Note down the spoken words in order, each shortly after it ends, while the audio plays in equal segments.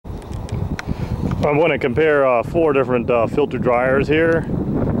I want to compare 4 different filter dryers here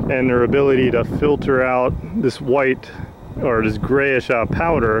and their ability to filter out this white or this grayish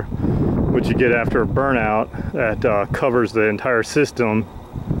powder, which you get after a burnout, that covers the entire system.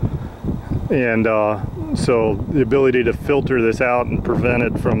 And so the ability to filter this out and prevent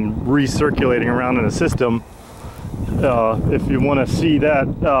it from recirculating around in the system. If you want to see that,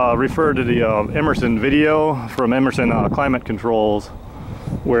 refer to the Emerson video from Emerson Climate Controls,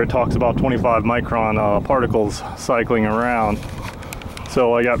 where it talks about 25 micron particles cycling around.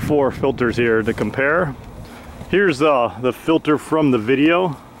 So I got 4 filters here to compare. Here's the filter from the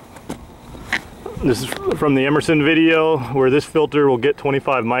video. This is from the Emerson video, where this filter will get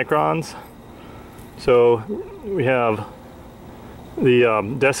 25 microns. So we have the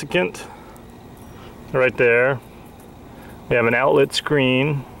desiccant right there. We have an outlet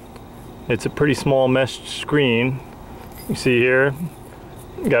screen. It's a pretty small mesh screen. You see here,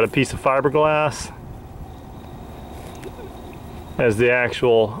 we got a piece of fiberglass as the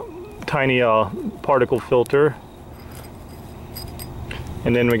actual tiny particle filter.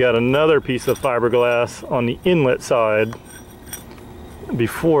 And then we got another piece of fiberglass on the inlet side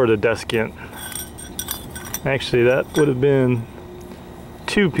before the desiccant. Actually, that would have been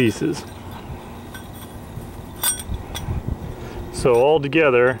 2 pieces. So all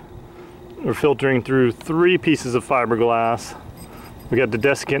together, we're filtering through 3 pieces of fiberglass. We got the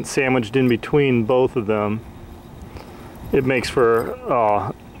desiccant sandwiched in between both of them. It makes for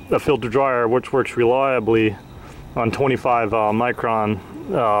a filter dryer which works reliably on 25 micron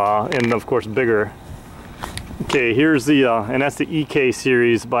and of course bigger. Okay, here's the and that's the EK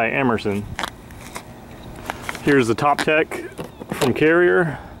series by Emerson. Here's the Top Tech from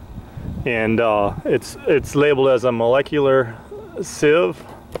Carrier, and it's labeled as a molecular sieve,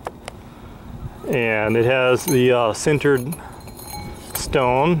 and it has the centered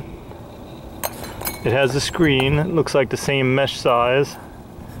stone. It has a screen. It looks like the same mesh size.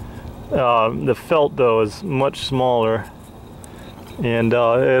 The felt though is much smaller, and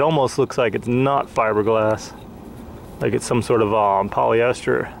it almost looks like it's not fiberglass, like it's some sort of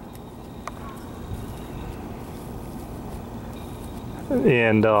polyester.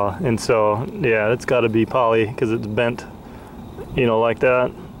 And so yeah, it's got to be poly because it's bent, you know, like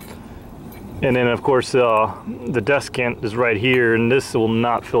that. And then of course the desiccant is right here, and this will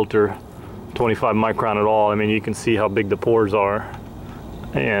not filter 25 micron at all. I mean, you can see how big the pores are.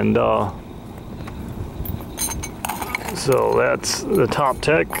 And so that's the Top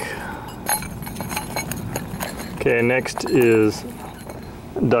Tech. Okay, next is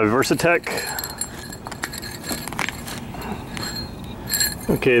Diversitech.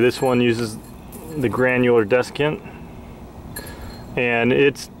 Okay, this one uses the granular desiccant, and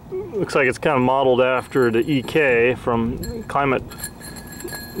it looks like it's kind of modeled after the EK from Climate.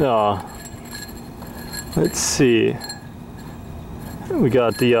 Let's see. We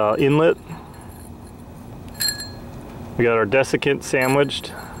got the inlet. We got our desiccant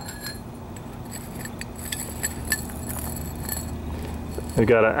sandwiched. We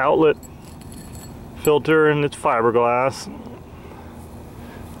got an outlet filter, and it's fiberglass.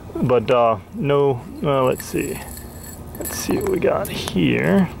 But no, let's see. Let's see what we got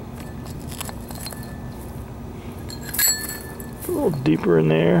here. A little deeper in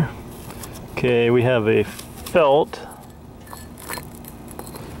there. Okay, we have a felt.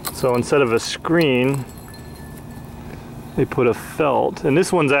 So instead of a screen, they put a felt. And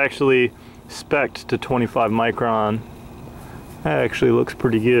this one's actually spec'd to 25 micron. That actually looks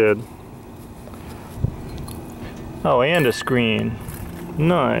pretty good. Oh, and a screen.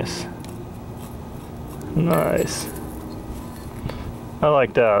 Nice. Nice. I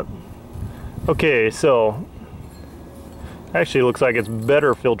like that. Okay, so actually looks like it's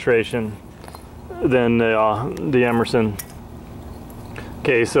better filtration than the Emerson.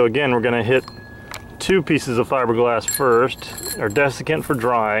 Okay, so again, we're gonna hit 2 pieces of fiberglass first. Our desiccant for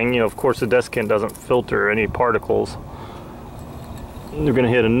drying. You know, of course the desiccant doesn't filter any particles. You're gonna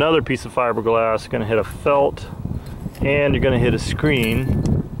hit another piece of fiberglass, you're gonna hit a felt, and you're gonna hit a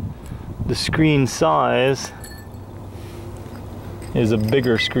screen. The screen size is a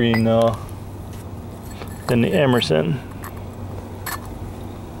bigger screen though than the Emerson.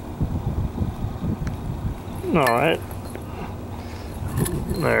 Alright,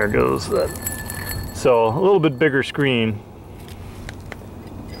 there goes that. So a little bit bigger screen,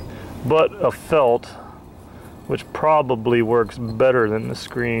 but a felt, which probably works better than the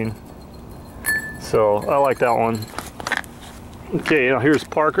screen. So I like that one. Okay, now here's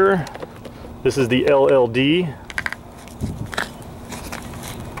Parker. This is the LLD.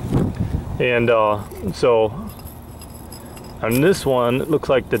 And so on this one, it looks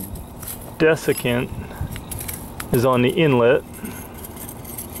like the desiccant is on the inlet.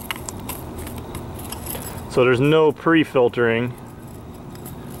 So there's no pre-filtering,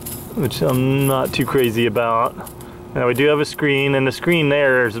 which I'm not too crazy about. Now we do have a screen, and the screen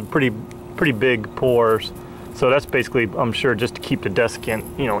there is a pretty big pores. So that's basically, I'm sure, just to keep the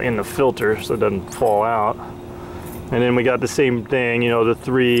desiccant, you know, in the filter so it doesn't fall out. And then we got the same thing, you know, the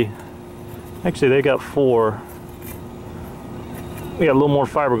 3, actually they got 4. We got a little more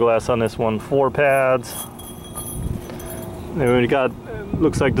fiberglass on this one, 4 pads. Then we got,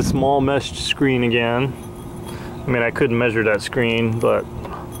 looks like the small mesh screen again. I mean, I couldn't measure that screen, but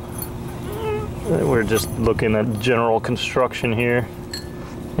we're just looking at general construction here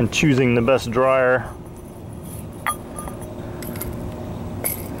and choosing the best dryer.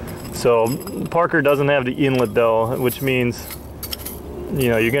 So Parker doesn't have the inlet though, which means, you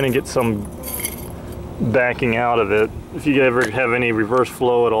know, you're gonna get some backing out of it. If you ever have any reverse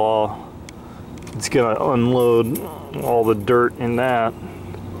flow at all, it's gonna unload all the dirt in that.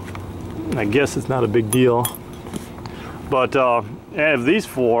 I guess it's not a big deal. But out of these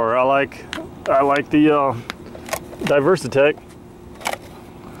 4, I like the Diversitech,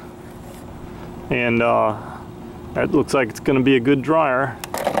 and that looks like it's going to be a good dryer.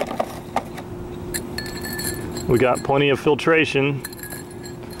 We got plenty of filtration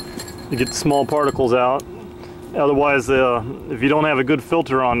to get the small particles out. Otherwise, if you don't have a good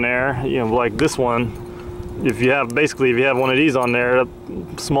filter on there, you know, like this one, if you have one of these on there,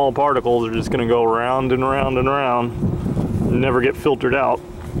 small particles are just going to go around and around and around. Never get filtered out.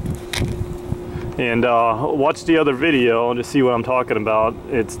 And watch the other video to see what I'm talking about.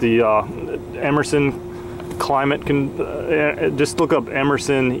 It's the Emerson climate, just look up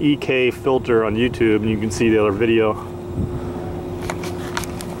Emerson EK filter on YouTube and you can see the other video.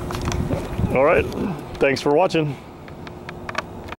 All right, thanks for watching.